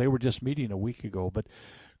Forum. They were just meeting a week ago, but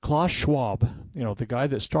Klaus Schwab, the guy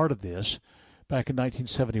that started this back in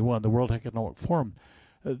 1971, the World Economic Forum,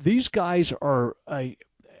 these guys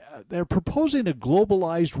they're proposing a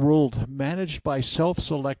globalized world managed by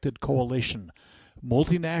self-selected coalition,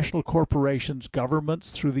 multinational corporations,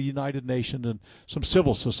 governments through the United Nations, and some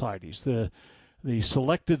civil societies, the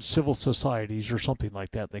selected civil societies or something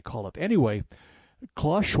like that they call it. Anyway,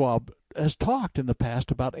 Klaus Schwab has talked in the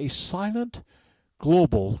past about a silent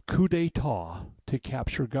global coup d'etat to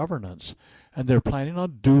capture governance, and they're planning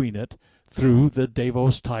on doing it through the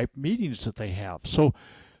Davos-type meetings that they have. So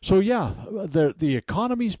yeah, the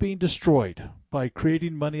economy's being destroyed by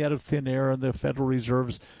creating money out of thin air, and the Federal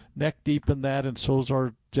Reserve's neck deep in that, and so's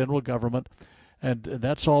our general government, and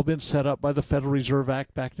that's all been set up by the Federal Reserve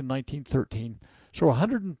Act back in 1913. So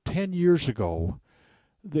 110 years ago,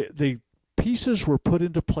 the pieces were put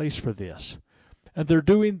into place for this. And they're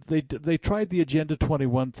doing. They tried the Agenda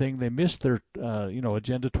 21 thing. They missed their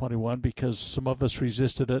Agenda 21 because some of us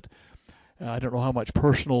resisted it. I don't know how much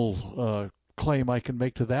personal claim I can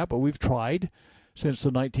make to that, but we've tried since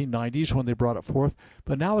the 1990s when they brought it forth.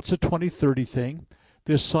 But now it's a 2030 thing.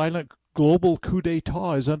 This silent global coup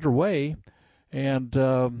d'etat is underway, and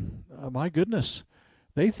my goodness,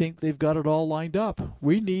 they think they've got it all lined up.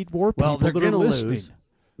 We need more people that are listening.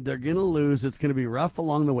 They're going to lose. It's going to be rough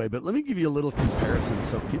along the way. But let me give you a little comparison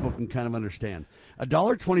so people can kind of understand.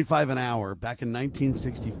 $1.25 an hour back in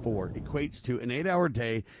 1964 equates to an 8-hour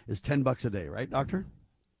day is $10 a day, right, Doctor?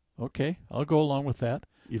 Okay, I'll go along with that.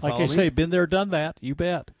 You like follow I me? say, been there, done that. You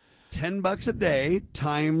bet. $10 a day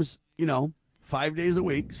times, 5 days a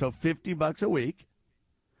week, so $50 a week.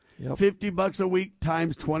 Yep. $50 a week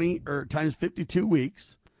times 20 or times 52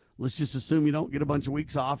 weeks. Let's just assume you don't get a bunch of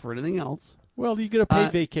weeks off or anything else. Well, you get a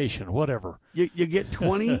paid vacation, whatever. You get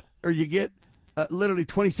 20 or you get literally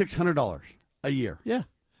 $2,600 a year. Yeah.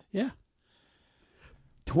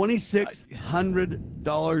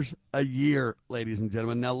 $2,600 a year, ladies and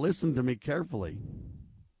gentlemen. Now listen to me carefully.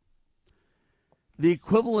 The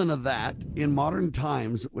equivalent of that in modern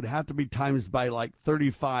times would have to be times by like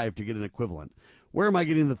 35 to get an equivalent. Where am I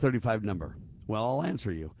getting the 35 number? Well, I'll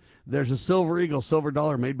answer you. There's a Silver Eagle silver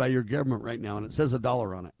dollar made by your government right now, and it says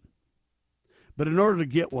 $1 on it. But in order to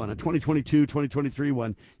get one, a 2022, 2023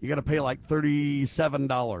 one, you got to pay like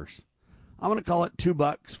 $37. I'm going to call it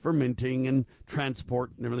 $2 for minting and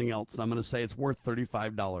transport and everything else, and I'm going to say it's worth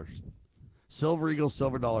 $35. Silver Eagle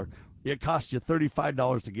silver dollar. It costs you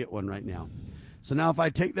 $35 to get one right now. So now if I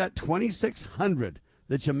take that $2,600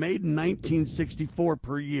 that you made in 1964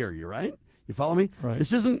 per year, you right? You follow me? Right.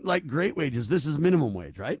 This isn't like great wages. This is minimum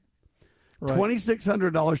wage, right?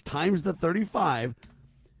 $2,600 times the 35.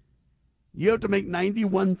 You have to make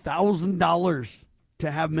 $91,000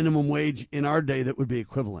 to have minimum wage in our day that would be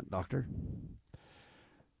equivalent, Doctor.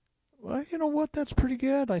 Well, you know what? That's pretty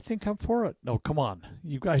good. I think I'm for it. No, come on.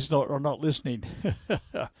 You guys are not listening.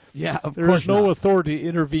 Yeah, of there course is no not. authority to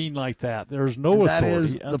intervene like that. There is no That authority.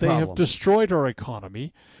 is And the they have problem. destroyed our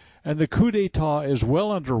economy. And the coup d'etat is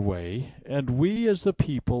well underway. And we as the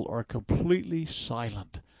people are completely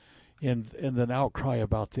silent in an outcry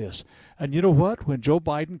about this. And you know what? When Joe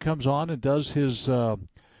Biden comes on and does his State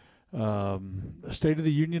of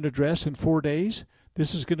the Union address in 4 days,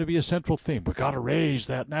 this is going to be a central theme. We've got to raise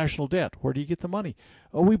that national debt. Where do you get the money?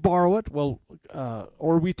 Oh, we borrow it. Well,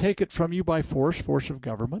 or we take it from you by force of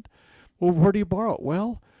government. Well, where do you borrow it?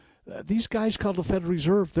 Well, these guys called the Federal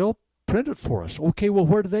Reserve, they'll print it for us. Okay, well,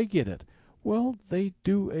 where do they get it? Well, they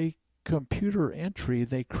do a computer entry.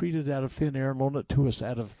 They create it out of thin air and loan it to us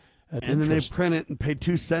out of And then they print it and pay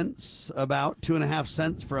 2 cents, about 2.5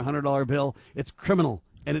 cents for a $100 bill. It's criminal,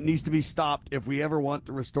 and it needs to be stopped if we ever want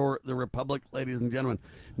to restore the republic, ladies and gentlemen.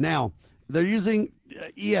 Now, they're using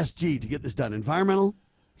ESG to get this done: environmental,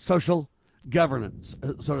 social, governance,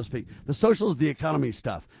 so to speak. The social is the economy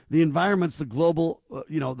stuff. The environment's the global,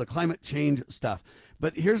 the climate change stuff.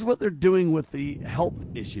 But here's what they're doing with the health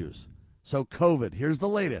issues. So COVID, here's the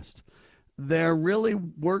latest. They're really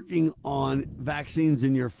working on vaccines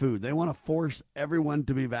in your food. They want to force everyone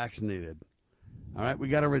to be vaccinated. All right, we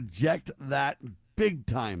got to reject that big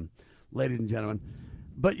time, ladies and gentlemen.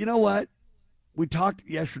 But you know what? We talked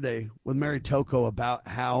yesterday with Mary Toko about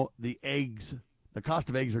how the cost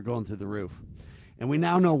of eggs are going through the roof. And we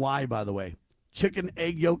now know why, by the way. Chicken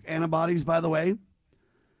egg yolk antibodies, by the way.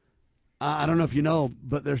 I don't know if you know,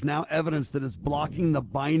 but there's now evidence that it's blocking the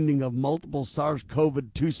binding of multiple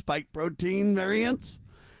SARS-CoV-2 spike protein variants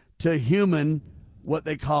to human, what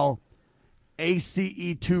they call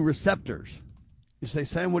ACE2 receptors. You say,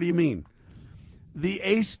 Sam, what do you mean? The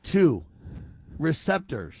ACE2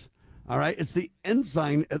 receptors, all right, it's the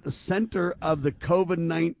enzyme at the center of the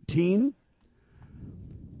COVID-19.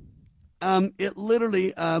 It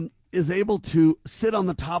literally is able to sit on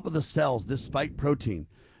the top of the cells, this spike protein.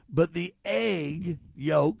 But the egg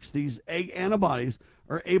yolks, these egg antibodies,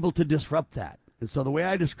 are able to disrupt that. And so the way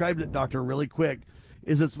I described it, doctor, really quick,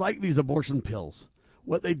 is it's like these abortion pills.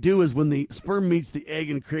 What they do is when the sperm meets the egg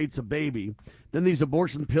and creates a baby, then these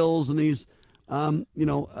abortion pills and these, birth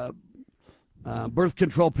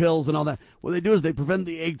control pills and all that, what they do is they prevent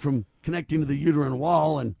the egg from connecting to the uterine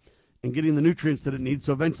wall and getting the nutrients that it needs,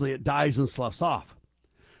 so eventually it dies and sloughs off.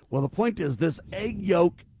 Well, the point is this egg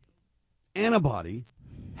yolk antibody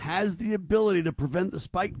has the ability to prevent the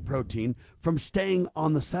spike protein from staying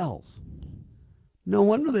on the cells. No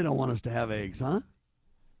wonder they don't want us to have eggs, huh?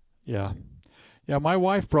 Yeah. Yeah, my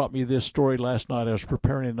wife brought me this story last night. I was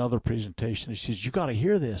preparing another presentation. She says, you got to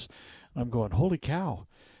hear this. And I'm going, holy cow.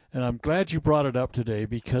 And I'm glad you brought it up today,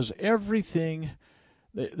 because everything,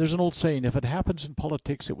 there's an old saying, if it happens in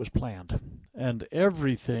politics, it was planned. And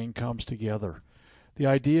everything comes together. The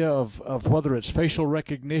idea of whether it's facial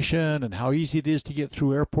recognition and how easy it is to get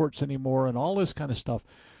through airports anymore and all this kind of stuff,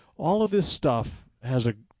 all of this stuff has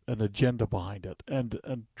an agenda behind it.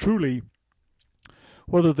 And truly,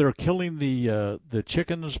 whether they're killing the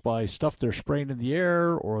chickens by stuff they're spraying in the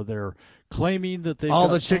air, or they're claiming that they've all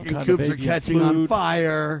got the some chicken kind coops of are avian catching on flu.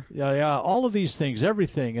 fire. Yeah, all of these things,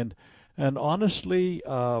 everything. And honestly,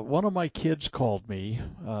 one of my kids called me.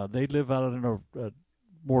 They live out in a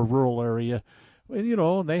more rural area,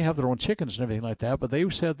 and they have their own chickens and everything like that. But they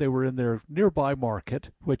said they were in their nearby market,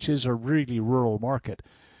 which is a really rural market.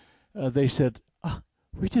 They said,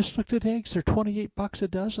 we just looked at eggs. They're $28 a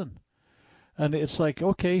dozen. And it's like,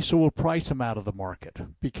 okay, so we'll price them out of the market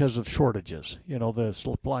because of shortages, the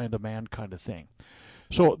supply and demand kind of thing.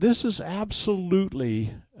 So this is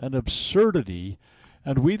absolutely an absurdity,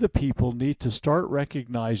 and we the people need to start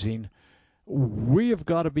recognizing we have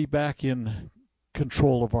got to be back in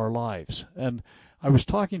control of our lives. And I was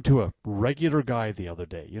talking to a regular guy the other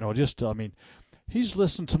day, he's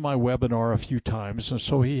listened to my webinar a few times, and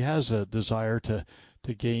so he has a desire to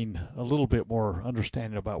gain a little bit more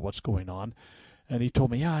understanding about what's going on. And he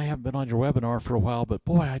told me, yeah, I haven't been on your webinar for a while, but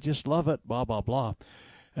boy, I just love it, blah, blah, blah.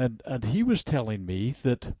 And he was telling me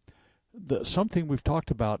that something we've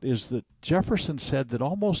talked about is that Jefferson said that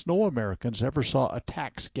almost no Americans ever saw a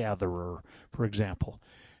tax gatherer, for example.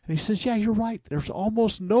 And he says, yeah, you're right. There's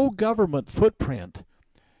almost no government footprint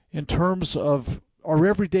in terms of our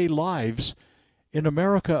everyday lives in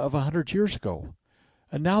America of 100 years ago.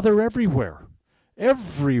 And now they're everywhere.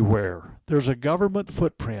 Everywhere there's a government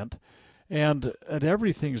footprint, and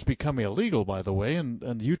everything's becoming illegal, by the way,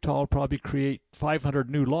 and Utah will probably create 500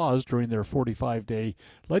 new laws during their 45-day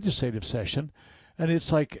legislative session. And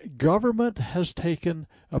it's like government has taken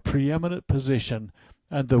a preeminent position,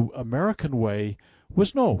 and the American way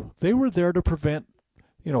was no. They were there to prevent,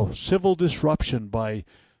 civil disruption by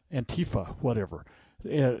Antifa, whatever.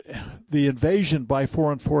 The invasion by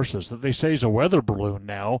foreign forces that they say is a weather balloon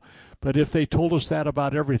now, but if they told us that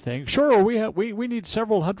about everything, sure, we need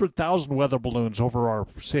several 100,000 weather balloons over our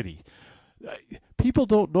city. People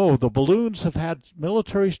don't know the balloons have had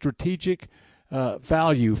military strategic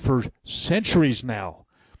value for centuries now,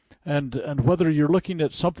 and whether you're looking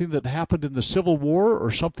at something that happened in the Civil War or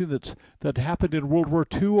something that happened in World War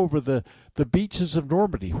II over the beaches of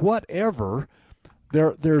Normandy, whatever.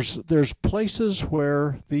 There's places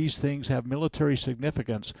where these things have military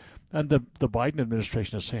significance, and the Biden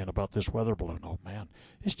administration is saying about this weather balloon, oh man,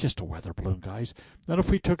 it's just a weather balloon, guys. And if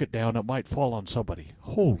we took it down, it might fall on somebody.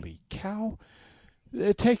 Holy cow!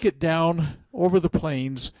 Take it down over the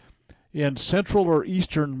plains in central or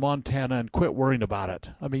eastern Montana and quit worrying about it.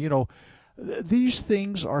 These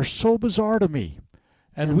things are so bizarre to me.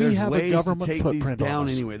 And we have a government footprint on us. There's ways to take these down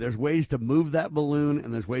anyway. There's ways to move that balloon,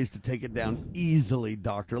 and there's ways to take it down easily,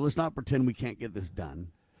 Doctor. Let's not pretend we can't get this done.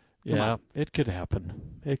 Yeah, it could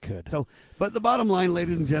happen. It could. But the bottom line,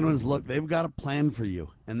 ladies and gentlemen, is look, they've got a plan for you,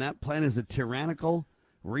 and that plan is a tyrannical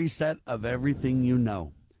reset of everything you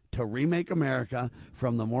know, to remake America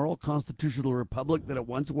from the moral constitutional republic that it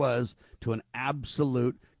once was to an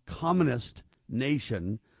absolute communist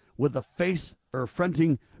nation with a face or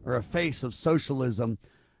fronting or a face of socialism,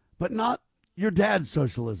 but not your dad's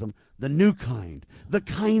socialism, the new kind, the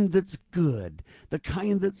kind that's good, the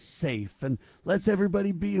kind that's safe and lets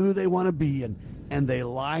everybody be who they want to be. And they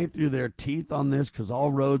lie through their teeth on this because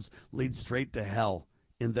all roads lead straight to hell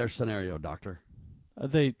in their scenario, Doctor.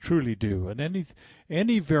 They truly do. And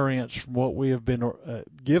any variance from what we have been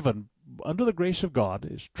given under the grace of God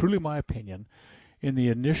is truly my opinion in the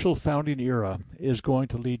initial founding era is going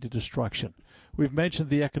to lead to destruction. We've mentioned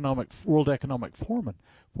the World Economic Forum.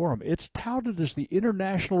 It's touted as the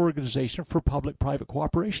International Organization for Public-Private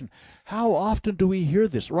Cooperation. How often do we hear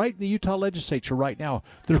this? Right in the Utah legislature right now,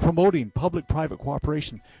 they're promoting public-private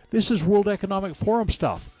cooperation. This is World Economic Forum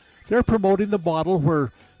stuff. They're promoting the model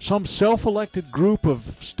where some self-elected group of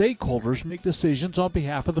stakeholders make decisions on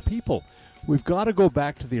behalf of the people. We've got to go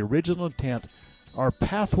back to the original intent. Our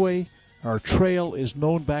pathway, our trail is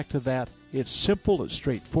known back to that. It's simple, it's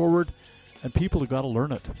straightforward, and people have got to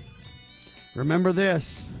learn it. Remember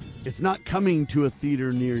this, it's not coming to a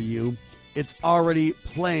theater near you. It's already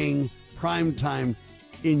playing prime time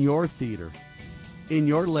in your theater, in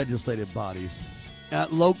your legislative bodies,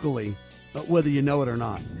 locally, whether you know it or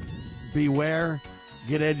not. Beware,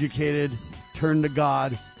 get educated, turn to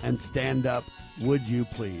God, and stand up, would you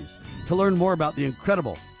please. To learn more about the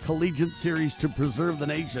incredible Collegiate Series to Preserve the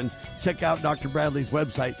Nation, check out Dr. Bradley's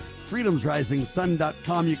website,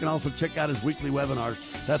 freedomsrisingsun.com. You can also check out his weekly webinars.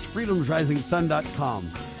 That's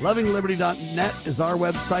freedomsrisingsun.com. Lovingliberty.net is our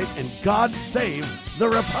website, and God save the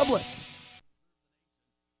Republic.